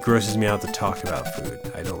 it grosses me out to talk about food.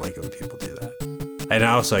 I don't like it when people do that. And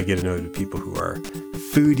also, I get annoyed with people who are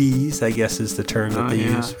foodies, I guess is the term that they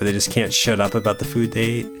use, where they just can't shut up about the food they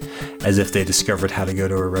eat, as if they discovered how to go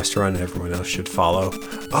to a restaurant and everyone else should follow.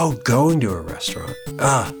 Oh, going to a restaurant.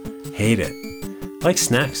 Hate it. I like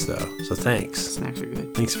snacks, though, so thanks. Snacks are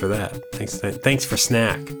good. Thanks for that. Thanks for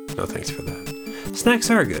snack. No, thanks for that. Snacks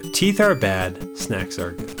are good. Teeth are bad. Snacks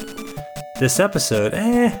are good. This episode,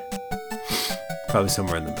 probably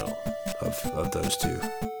somewhere in the middle of those two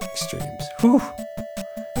extremes. Whew.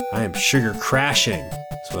 I am sugar crashing.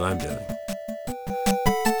 That's what I'm doing.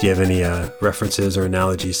 Do you have any references or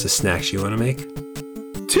analogies to snacks you want to make?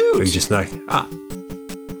 Toot! Or you just not? I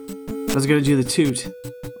was going to do the toot.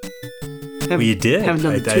 Well, you did. Haven't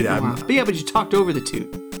done the toot in a while. But yeah, but you talked over the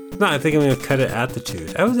toot. No, I think I'm going to cut it at the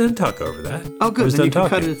toot. I was going to talk over that. Oh, good. Then you can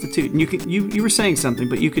cut it at the toot. And you were saying something,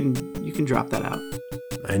 but you can drop that out.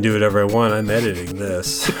 I can do whatever I want. I'm editing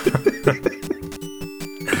this.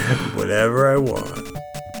 Whatever I want.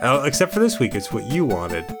 Except for this week, it's what you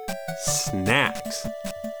wanted. Snacks.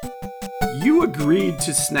 You agreed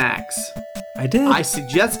to snacks. I did. I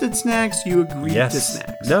suggested snacks. You agreed to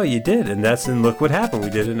snacks. No, you did. And look what happened. We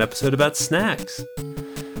did an episode about snacks.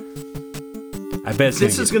 I bet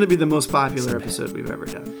this is going to be the most popular episode we've ever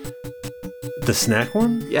done. The snack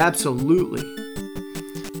one? Yeah, absolutely.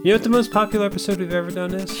 You know what the most popular episode we've ever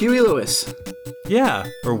done is? Huey Lewis. Yeah,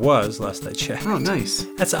 or was, last I checked. Oh, nice.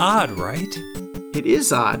 That's odd, right? It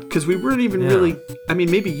is odd, because we weren't even really... I mean,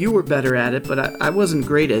 maybe you were better at it, but I wasn't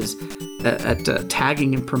great at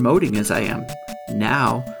tagging and promoting as I am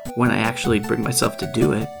now, when I actually bring myself to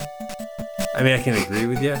do it. I mean, I can agree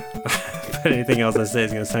with you. But anything else I say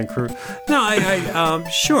is going to sound crude. No, I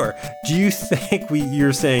sure. Do you think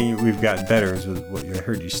you're saying we've gotten better is what I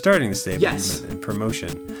heard you starting to say, yes, in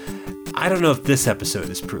promotion. I don't know if this episode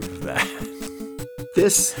is proof of that.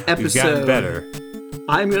 This episode... We've gotten better.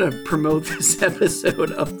 I'm going to promote this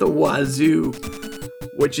episode of the Wazoo,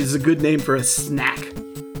 which is a good name for a snack.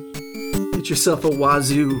 Get yourself a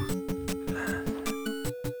Wazoo.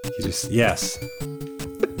 Yes.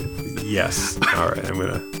 Yes. All right, I'm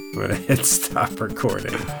gonna hit stop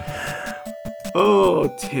recording.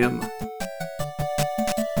 Oh, Tim.